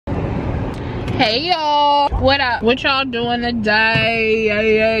Hey y'all, what up? What y'all doing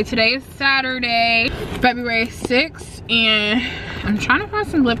today? Today is Saturday, February 6th, and I'm trying to find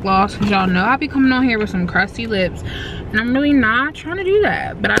some lip gloss because y'all know I be coming on here with some crusty lips, and I'm really not trying to do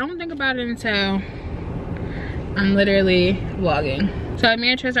that, but I don't think about it until I'm literally vlogging. So me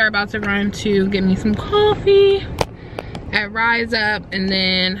and Tris are about to run to get me some coffee at Rise Up, and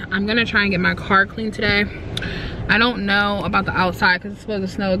then I'm gonna try and get my car cleaned today. I don't know about the outside because it's supposed to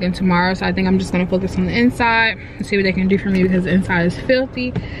snow again tomorrow, so I think I'm just gonna focus on the inside and see what they can do for me because the inside is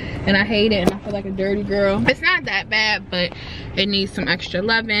filthy and I hate it and I feel like a dirty girl. It's not that bad, but it needs some extra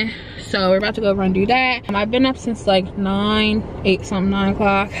loving. So we're about to go run do that. I've been up since like 9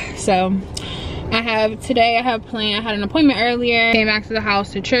 o'clock. So I have planned, I had an appointment earlier, came back to the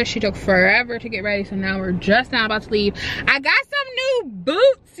house to Trish. She took forever to get ready, so now we're just now about to leave. I got some new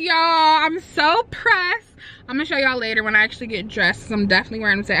boots, y'all. I'm so pressed. I'm gonna show y'all later when I actually get dressed. I'm definitely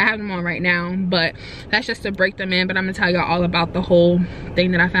wearing them today. I have them on right now, but that's just to break them in. But I'm gonna tell y'all all about the whole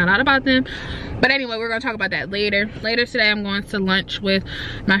thing that I found out about them. But anyway, we're gonna talk about that later. Later today, I'm going to lunch with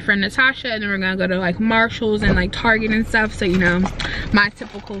my friend Natasha, and then we're gonna go to like Marshall's and like Target and stuff. So, you know, my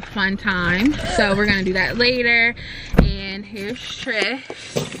typical fun time. So we're gonna do that later. And here's Trish.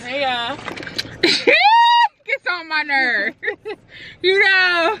 Hey y'all. Gets on my nerves. You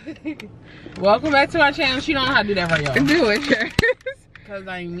know. Welcome back to my channel. She don't know how to do that right, y'all. Do it, Trish. Cause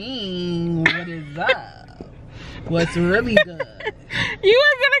I mean, what is up? What's really good? You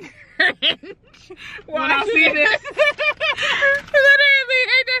are gonna cringe when I see this. Literally,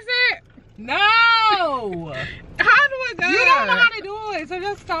 ain't this it? No. How do it go? You don't know how to do it, so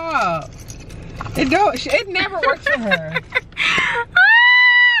just stop. It never works for her.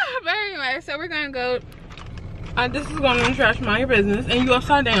 But anyway, so we're gonna go. This is gonna be trash, mind your business, and you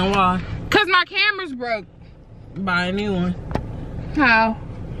upside down. Why? Cause my camera's broke. Buy a new one. How?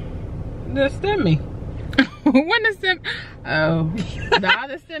 The stimmy. When the stim? Oh, the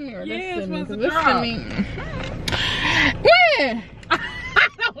other stimmy or yeah, the stimmy? Cause this stimmy. When? I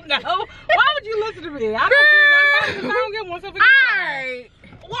don't know. Why would you listen to me? I don't care nothing. I don't get one. So Alright.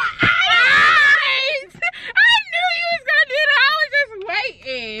 What? Alright. I knew you was gonna do that. I was just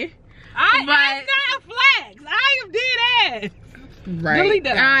waiting. I'm not flex. I am dead ass. Right. Really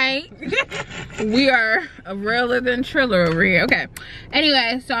does. Alright. We are a realer than Triller over here. Okay.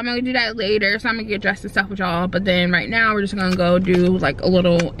 Anyway, so I'm gonna do that later. So I'm gonna get dressed and stuff with y'all. But then right now we're just gonna go do like a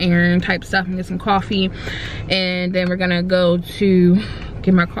little errand type stuff and get some coffee. And then we're gonna go to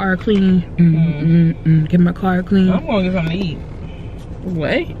get my car clean. Get my car clean. I'm gonna get something to eat.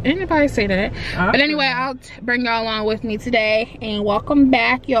 What? Anybody say that? But anyway, I'll bring y'all along with me today. And welcome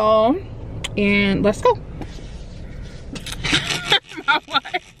back, y'all. And let's go. My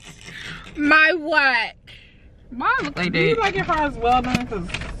what? My what? Mine look like that. Do you like your fries well done? Because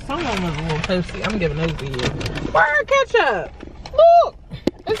some of them was a little toasty. I'm giving those to you. Where ketchup? Look.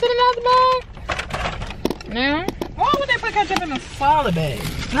 Is it another bag? No. Why would they put ketchup in a solid bag?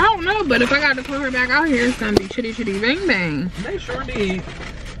 I don't know, but if I got to put her back out here, it's gonna be chitty chitty bang bang. They sure did.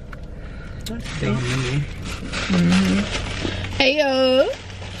 Let's see. Hey yo.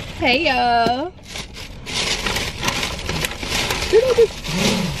 Hey yo.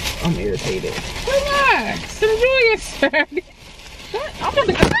 I'm irritated. Relax. Enjoy yourself. I'm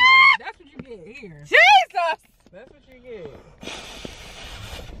gonna get that's what you get here. Jesus. That's what you get.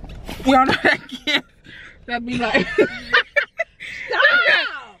 We all know that gift. That'd be like.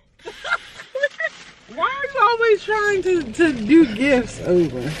 Stop! Why are you always trying to do gifts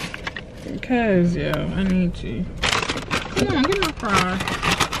over? Because, yo, I need to. Come on, give me a fry.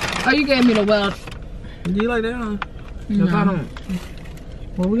 Oh, you gave me the weld. Do you like that, huh? No. I don't.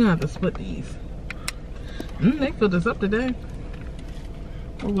 Well, we're gonna have to split these. They filled this up today.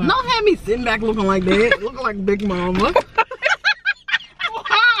 Don't have me sitting back looking like that. Looking like Big Mama.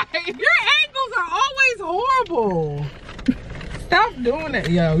 Why? Your ankles are always horrible. Stop doing that.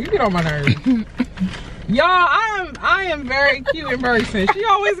 Yo, you get on my nerves. Y'all, I am very cute in person. She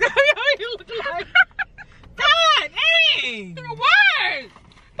always got me out here looking like. God dang! What?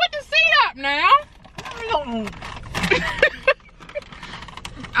 Put the seat up now.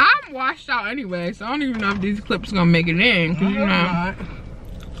 I'm washed out anyway, so I don't even know if these clips gonna make it in. Cause you know,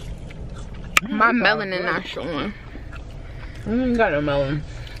 my melanin not showing. I ain't got no melon.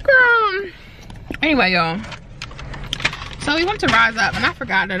 Girl. Anyway, y'all. So we went to Rise Up, and I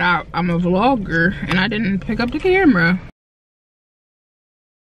forgot that I'm a vlogger, and I didn't pick up the camera.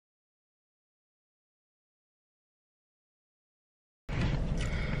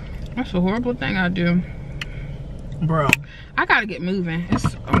 That's a horrible thing I do. Bro. I gotta get moving. It's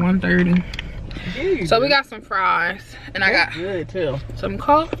 1:30. So we got some fries, and I got good too. some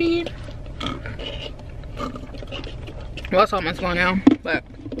coffee. Well, it's almost going down, but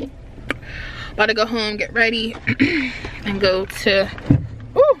about to go home, get ready, and go to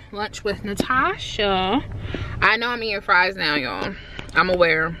lunch with Natasha. I know I'm eating fries now, y'all. I'm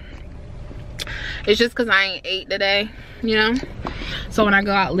aware. It's just because I ain't ate today, you know? So when I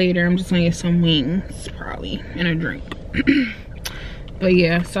go out later, I'm just gonna get some wings, probably, and a drink. But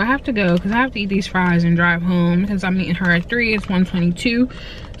yeah, so I have to go because I have to eat these fries and drive home because I'm meeting her at 3. It's 1:22.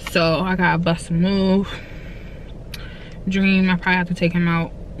 So I gotta bust a move. Dream, I probably have to take him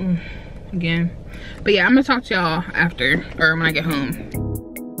out again. But yeah, I'm gonna talk to y'all after, or when I get home.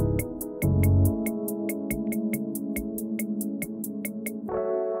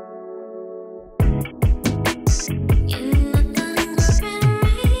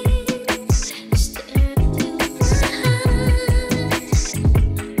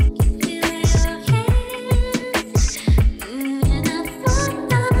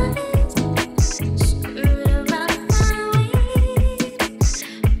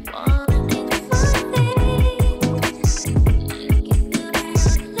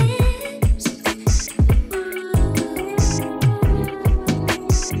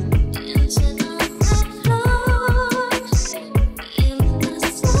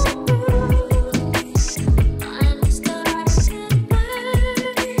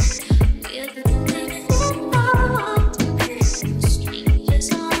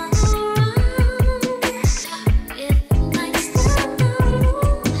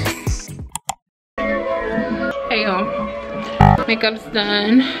 Hey y'all, makeup's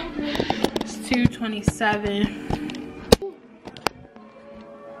done. It's 2:27.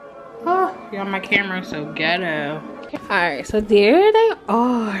 Oh, y'all, my camera's so ghetto. Alright, so there they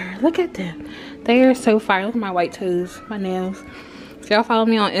are. Look at them. They are so fire. Look at my white toes, my nails. If y'all follow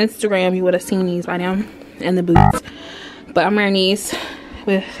me on Instagram, you would have seen these by now. And the boots. But I'm wearing these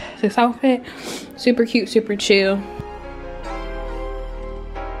with this outfit. Super cute, super chill.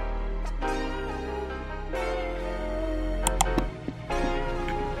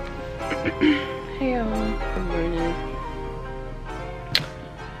 Hey y'all, good morning.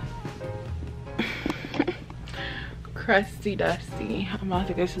 Crusty dusty. I'm about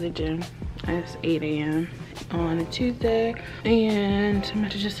to go to the gym. It's 8 a.m. on a Tuesday, and I'm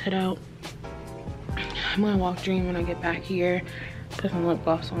about to just head out. I'm gonna walk Dream when I get back here, put some lip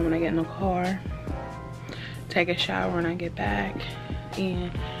gloss on when I get in the car, take a shower when I get back,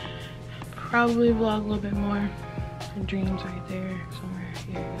 and probably vlog a little bit more. Dream's right there somewhere.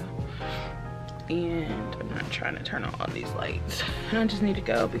 Here we go. And I'm not trying to turn on all these lights. And I just need to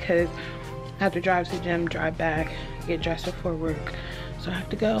go because I have to drive to the gym, drive back, get dressed before work. So I have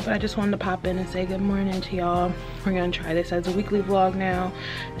to go, but I just wanted to pop in and say good morning to y'all. We're gonna try this as a weekly vlog now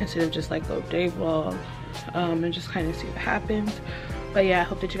instead of just like a day vlog, and just kind of see what happens. But yeah, I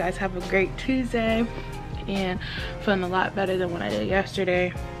hope that you guys have a great Tuesday and feeling a lot better than what I did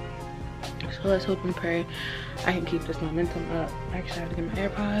yesterday. So let's hope and pray I can keep this momentum up. Actually, I have to get my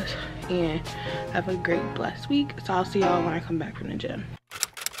AirPods, and have a great, blessed week. So I'll see y'all when I come back from the gym.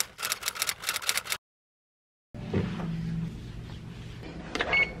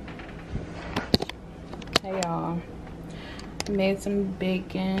 Hey y'all, I made some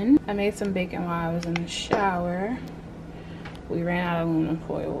bacon. I made some bacon while I was in the shower. We ran out of aluminum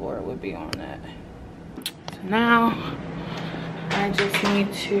foil, or it would be on that. So now I just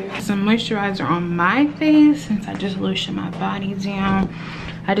need to put some moisturizer on my face since I just lotioned my body down.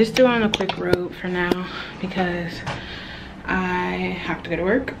 I just threw on a quick robe for now because I have to go to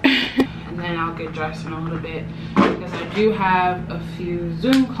work. And then I'll get dressed in a little bit because I do have a few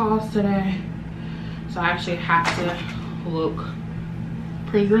Zoom calls today. So I actually have to look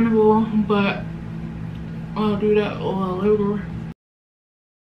presentable, but I'll do that a little later.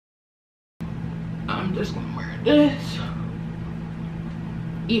 I'm just gonna wear this.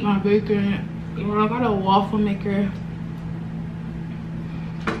 Eat my bacon. You know, I got a waffle maker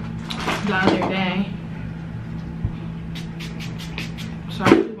the other day, so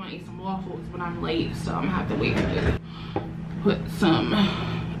I really want to eat some waffles, but I'm late, so I'm gonna have to wait to put some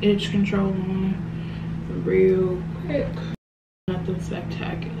edge control on real quick. Nothing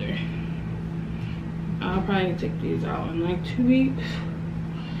spectacular. I'll probably take these out in like 2 weeks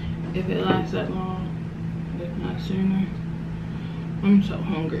if it lasts that long, if not sooner. I'm so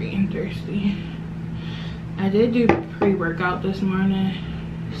hungry and thirsty. I did do pre-workout this morning,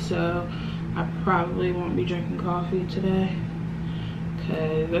 so I probably won't be drinking coffee today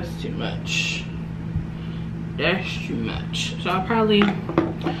because that's too much. That's too much. So I'll probably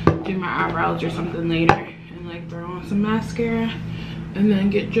do my eyebrows or something later and like throw on some mascara and then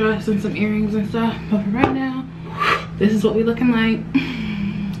get dressed and some earrings and stuff. But for right now, this is what we looking like.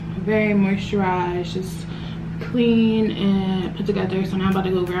 very moisturized, just clean and put together. So now I'm about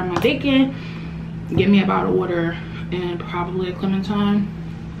to go grab my bacon, get me a bottle of water and probably a clementine,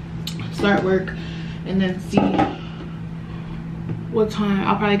 start work, and then see what time.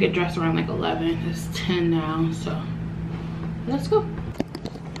 I'll probably get dressed around like 11. It's 10 now, so let's go.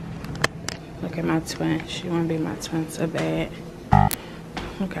 Look at my twin. She wanna be my twin so bad.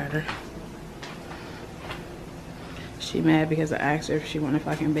 Look at her. She mad because I asked her if she wanted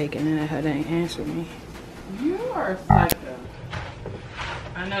fucking bacon and her didn't answer me. You are a psycho.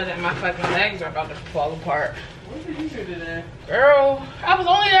 I know that my fucking legs are about to fall apart. What did you do today? Girl, I was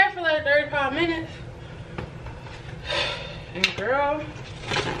only there for like 35 minutes. And girl,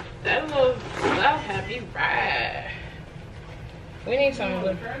 that had me right. We need some of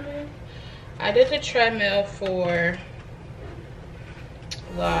the treadmill. I did the treadmill for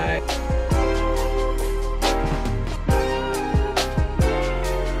like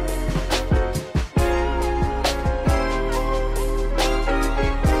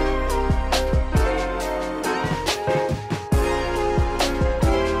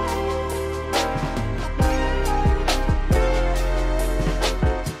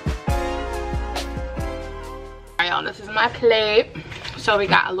this is my plate. So we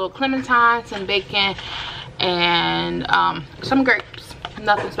got a little clementine, some bacon, and some grapes.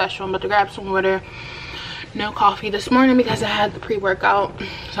 Nothing special. I'm about to grab some water. No coffee this morning because I had the pre-workout.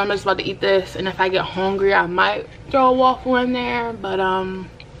 So I'm just about to eat this, and if I get hungry I might throw a waffle in there, but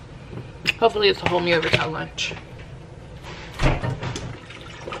hopefully it's a whole meal till lunch.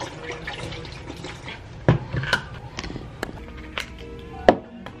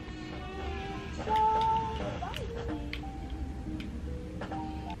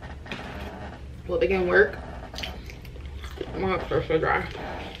 Will it begin work? I'm gonna first so dry.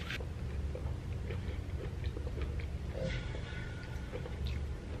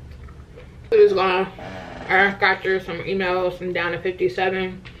 It is gone. I got through some emails. I'm down to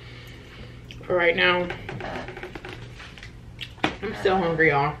 57 for right now. I'm still hungry,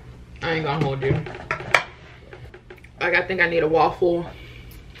 y'all. I ain't gonna hold you. Like, I think I need a waffle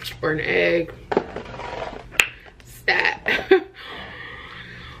or an egg. Stat.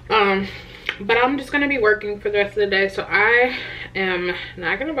 But I'm just gonna be working for the rest of the day, so I am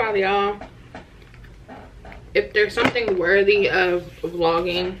not gonna bother y'all. If there's something worthy of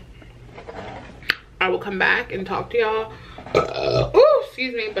vlogging, I will come back and talk to y'all. Oh,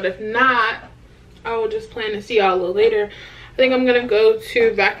 excuse me. But if not, I will just plan to see y'all a little later. I think I'm gonna go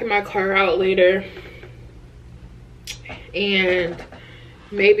to vacuum my car out later and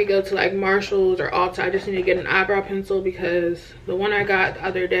maybe go to like Marshall's or Ulta. I just need to get an eyebrow pencil because the one I got the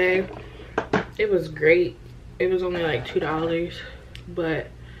other day, it was great. It was only like $2, but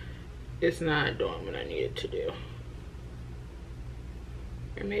it's not doing what I need it to do.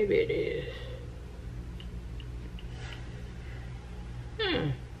 Or maybe it is.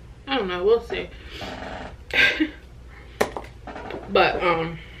 I don't know, we'll see. But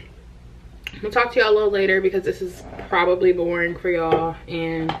I'm gonna talk to y'all a little later because this is probably boring for y'all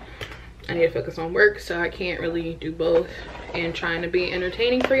and I need to focus on work, so I can't really do both and trying to be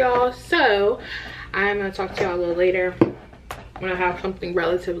entertaining for y'all. So I'm gonna talk to y'all a little later when I have something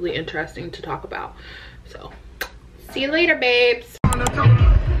relatively interesting to talk about. So see you later, babes.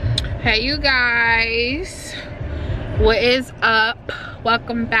 Hey you guys, what is up?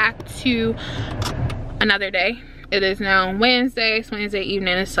 Welcome back to another day. It is now Wednesday. It's Wednesday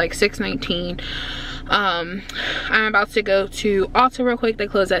evening. It's like 6:19. I'm about to go to Ulta real quick. They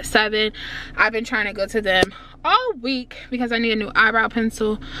close at 7. I've been trying to go to them all week because I need a new eyebrow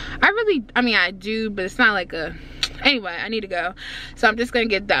pencil. I do, but it's not like a, anyway, I need to go. So I'm just gonna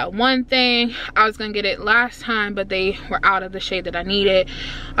get that one thing. I was gonna get it last time, but they were out of the shade that I needed.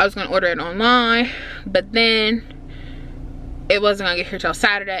 I was gonna order it online, but then it wasn't gonna get here till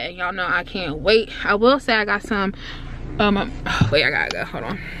Saturday, and y'all know I can't wait. I will say I got some, wait, I gotta go, hold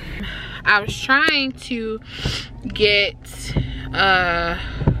on. I was trying to get, I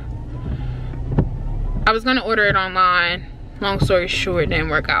was gonna order it online. Long story short, it didn't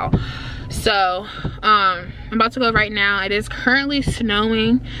work out. So, I'm about to go right now. It is currently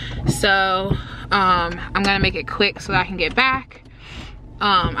snowing, so I'm gonna make it quick so that I can get back.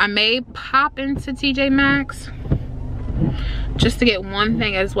 I may pop into TJ Maxx just to get one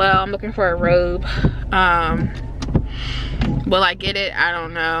thing as well. I'm looking for a robe. Will I get it? I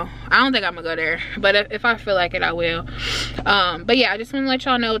don't know. I don't think I'm gonna go there, but if I feel like it, I will. But yeah, I just want to let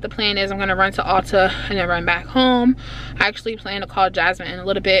y'all know what the plan is. I'm gonna run to Ulta and then run back home. I actually plan to call Jasmine in a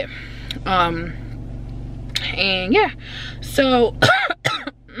little bit. And yeah, so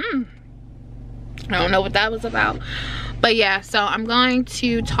I don't know what that was about, But yeah, so I'm going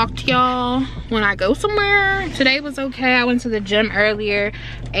to talk to y'all when I go somewhere. Today was okay. I went to the gym earlier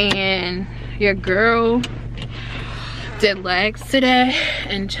and your girl did legs today,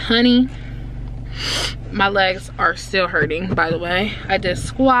 and honey, my legs are still hurting, by the way. I did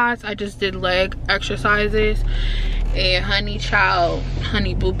squats, I just did leg exercises, and honey child,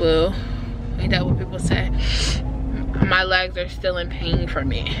 honey boo boo, ain't that what people say? My legs are still in pain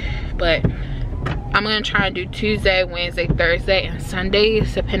from it. But I'm gonna try and do Tuesday, Wednesday, Thursday, and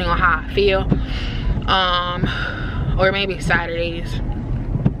Sundays, depending on how I feel. Or maybe Saturdays.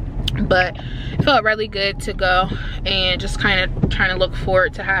 But it felt really good to go and just kind of trying to look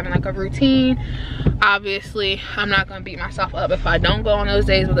forward to having like a routine. Obviously, I'm not gonna beat myself up if I don't go on those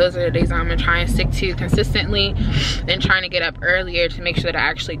days, but those are the days I'm gonna try and stick to consistently, and trying to get up earlier to make sure that I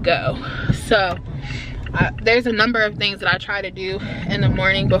actually go. So there's a number of things that I try to do in the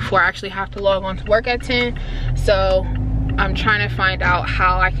morning before I actually have to log on to work at 10. So I'm trying to find out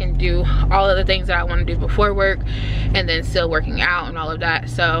how I can do all of the things that I want to do before work and then still working out and all of that.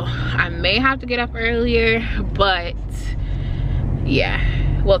 So I may have to get up earlier, but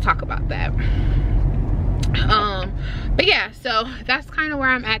yeah, we'll talk about that. But yeah, so that's kind of where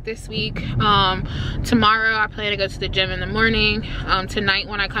I'm at this week. Tomorrow I plan to go to the gym in the morning. Tonight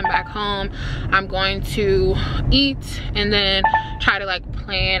when I come back home, I'm going to eat and then try to like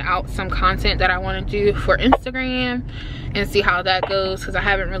plan out some content that I want to do for Instagram and see how that goes, because I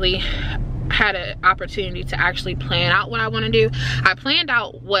haven't really had an opportunity to actually plan out what I want to do. I planned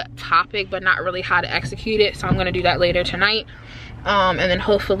out what topic, but not really how to execute it, so I'm going to do that later tonight. And then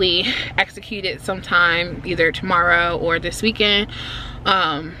hopefully execute it sometime either tomorrow or this weekend.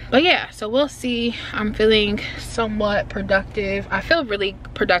 But yeah, so we'll see. I'm feeling somewhat productive. I feel really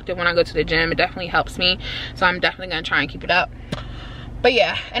productive when I go to the gym. It definitely helps me, so I'm definitely gonna try and keep it up. But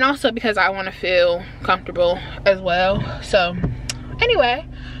yeah, and also because I want to feel comfortable as well. So anyway,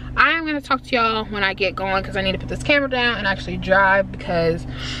 I am gonna talk to y'all when I get going, because I need to put this camera down and actually drive, because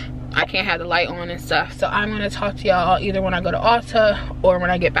I can't have the light on and stuff. So I'm gonna talk to y'all either when I go to Ulta or when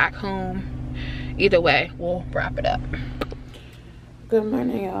I get back home. Either way, we'll wrap it up. Good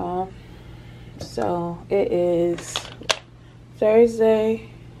morning, y'all. So it is Thursday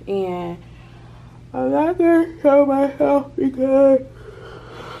and I'm not gonna show myself because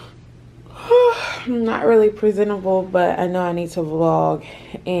I'm not really presentable, but I know I need to vlog,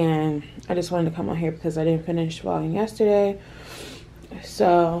 and I just wanted to come on here because I didn't finish vlogging yesterday.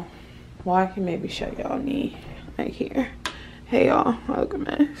 So, well, I can maybe show y'all me right here. Hey y'all, I look a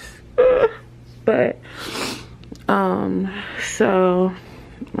mess. But, so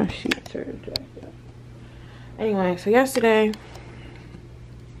my sheets are jacked up. Anyway, so yesterday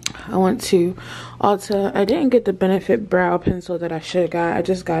I went to Ulta. I didn't get the Benefit brow pencil that I should have got. I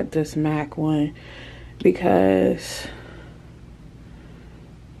just got this MAC one because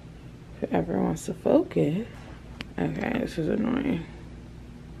whoever wants to focus. Okay, this is annoying.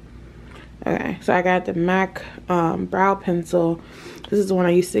 Okay, so I got the MAC brow pencil. This is the one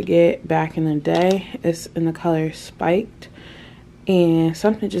I used to get back in the day. It's in the color Spiked, and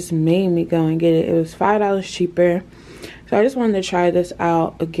something just made me go and get it. It was $5 cheaper. So I just wanted to try this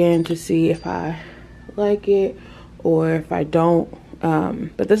out again to see if I like it or if I don't.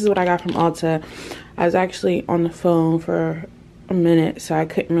 But this is what I got from Ulta. I was actually on the phone for a minute, so I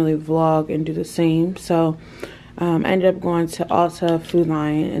couldn't really vlog and do the same. So I ended up going to Ulta, Food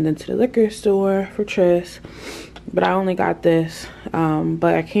Lion, and then to the liquor store for Tris. But I only got this.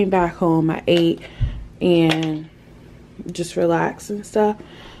 But I came back home, I ate and just relaxed and stuff.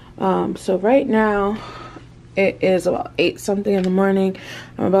 So right now it is about 8 something in the morning.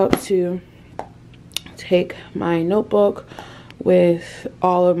 I'm about to take my notebook with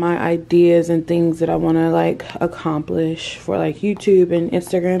all of my ideas and things that I want to like accomplish for like YouTube and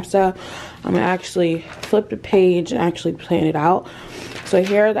Instagram stuff. I'm gonna actually flip the page and actually plan it out. So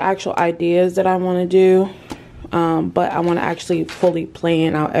here are the actual ideas that I want to do, but I want to actually fully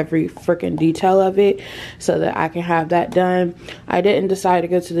plan out every freaking detail of it so that I can have that done. I didn't decide to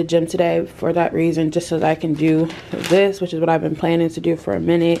go to the gym today for that reason, just so that I can do this, which is what I've been planning to do for a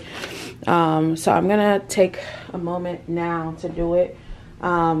minute. So I'm gonna take a moment now to do it.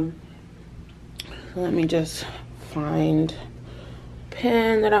 Let me just find a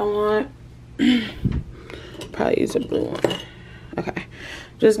pen that I want. Probably use a blue one. Okay,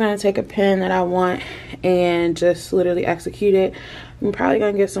 just gonna take a pen that I want and just literally execute it. I'm probably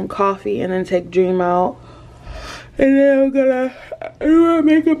gonna get some coffee and then take Dream out, and then I'm gonna do my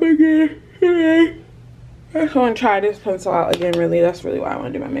makeup again. I just want to try this pencil out again. Really, that's really why I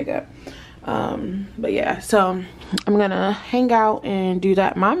want to do my makeup. But yeah, so I'm gonna hang out and do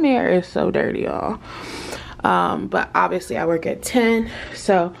that. My mirror is so dirty, y'all. but obviously I work at 10,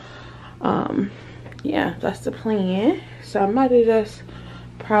 so yeah, that's the plan. So I might have just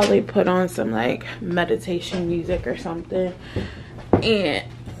probably put on some like meditation music or something. And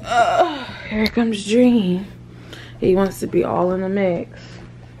here comes Dream. He wants to be all in the mix.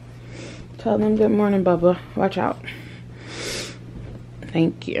 Tell them good morning, Bubba. Watch out.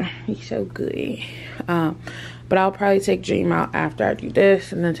 Thank you. He's so good. But I'll probably take Dream out after I do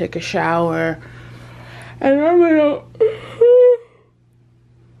this and then take a shower. And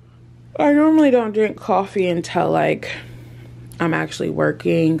I normally don't drink coffee until like I'm actually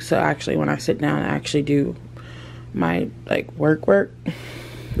working. So actually when I sit down, I actually do my like work.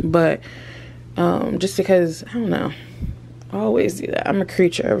 But just because, I don't know, I always do that. I'm a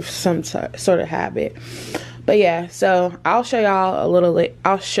creature of some sort of habit. But yeah, so I'll show y'all a little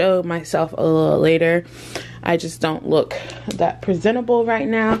I'll show myself a little later. I just don't look that presentable right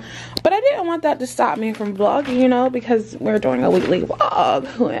now, but I didn't want that to stop me from vlogging, you know, because we're doing a weekly vlog.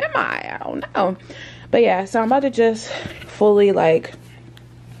 Who am I don't know. But yeah, so I'm about to just fully like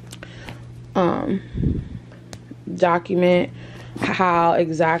document how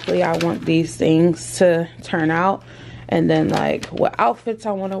exactly I want these things to turn out, and then like what outfits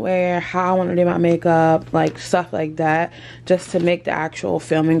I want to wear, how I want to do my makeup, like stuff like that, just to make the actual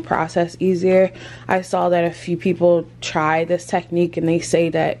filming process easier. I saw that a few people try this technique and they say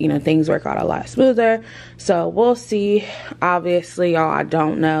that, you know, things work out a lot smoother. So we'll see. Obviously, y'all, I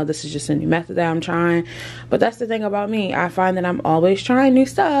don't know. This is just a new method that I'm trying. But that's the thing about me. I find that I'm always trying new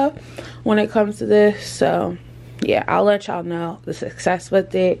stuff when it comes to this. So yeah, I'll let y'all know the success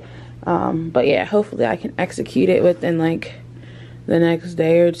with it. But yeah, hopefully I can execute it within like the next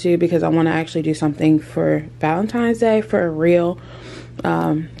day or two, because I want to actually do something for Valentine's Day for real.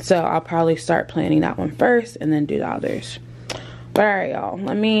 So I'll probably start planning that one first and then do the others. But alright, y'all,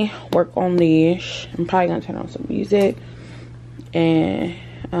 let me work on these. I'm probably gonna turn on some music and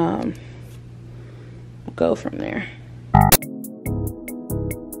go from there.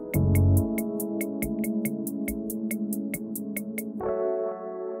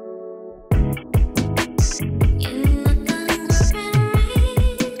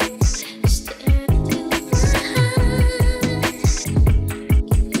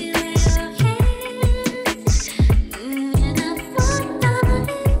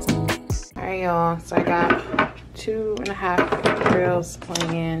 So I got 2.5 reels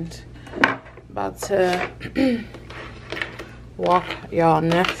planned. About to walk y'all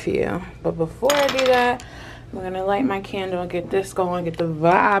nephew. But before I do that, I'm gonna light my candle and get this going, get the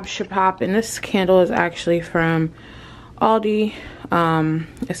vibe popping. This candle is actually from Aldi.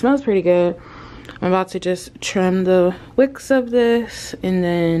 It smells pretty good. I'm about to just trim the wicks of this and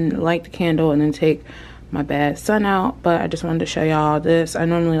then light the candle and then take my bad sun out. But I just wanted to show y'all this. I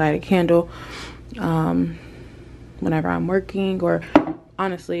normally light a candle whenever I'm working, or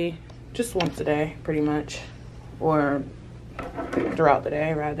honestly just once a day pretty much, or throughout the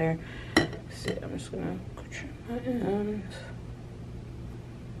day rather. See, I'm just gonna trim my ends.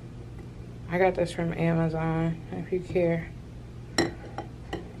 I got this from Amazon if you care.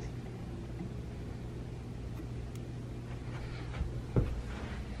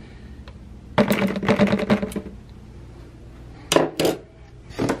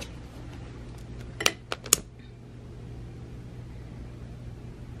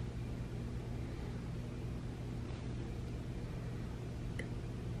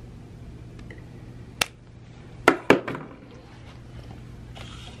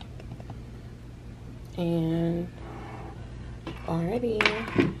 And already,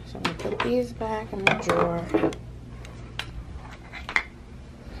 so I'm gonna put these back in my drawer.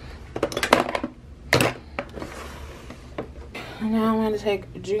 And now I'm gonna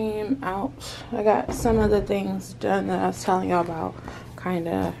take Dream out. I got some of the things done that I was telling y'all about, kind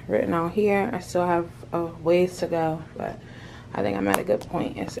of written out here. I still have a ways to go, but I think I'm at a good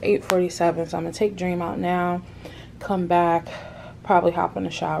point. It's 8:47, so I'm gonna take Dream out now, come back, probably hop in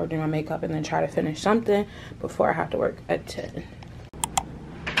the shower, do my makeup, and then try to finish something before I have to work at 10.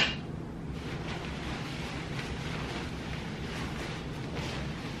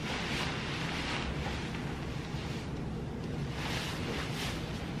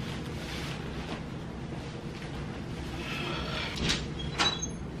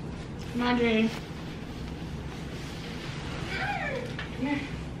 Come on, Dream. Come here.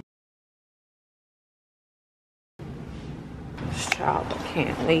 This child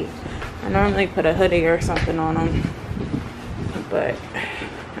can't wait. I normally put a hoodie or something on him, but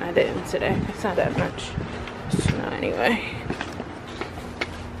I didn't today. It's not that much snow anyway.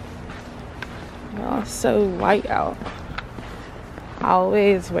 Oh, it's so white out. I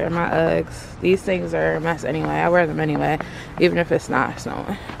always wear my Uggs. These things are a mess anyway. I wear them anyway, even if it's not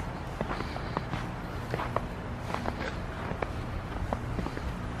snowing.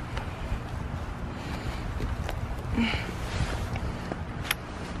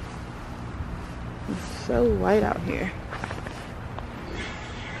 It's so white out here.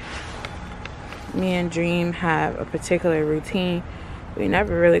 Me and Dream have a particular routine. We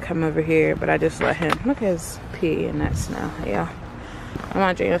never really come over here, but I just let him. Look at his pee in that snow. Yeah. Come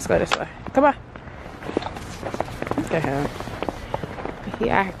on, Dream, let's go this way. Come on. Look at him. He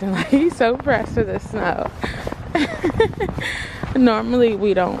acting like he's so pressed for the snow. Normally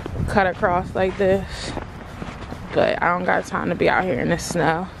we don't cut across like this, but I don't got time to be out here in the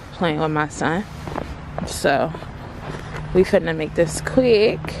snow playing with my son. So we finna make this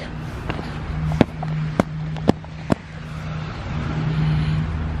quick.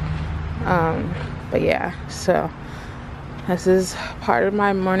 But yeah, so this is part of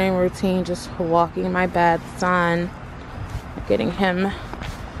my morning routine, just walking my bad son, getting him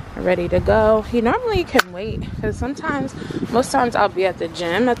ready to go. He normally can wait, because most times I'll be at the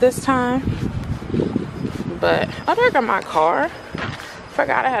gym at this time. But oh, there got my car.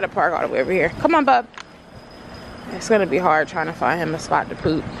 Forgot I had to park all the way over here. Come on, bub. It's gonna be hard trying to find him a spot to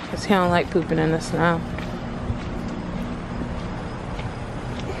poop, because he don't like pooping in the snow.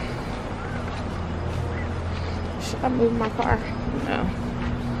 Should I move my car? No.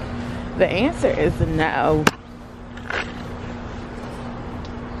 The answer is no.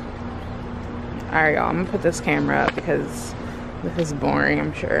 Alright, y'all, I'm gonna put this camera up because this is boring,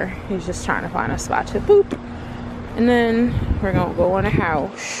 I'm sure. He's just trying to find a spot to poop. And then we're gonna go in the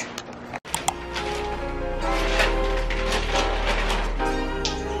house.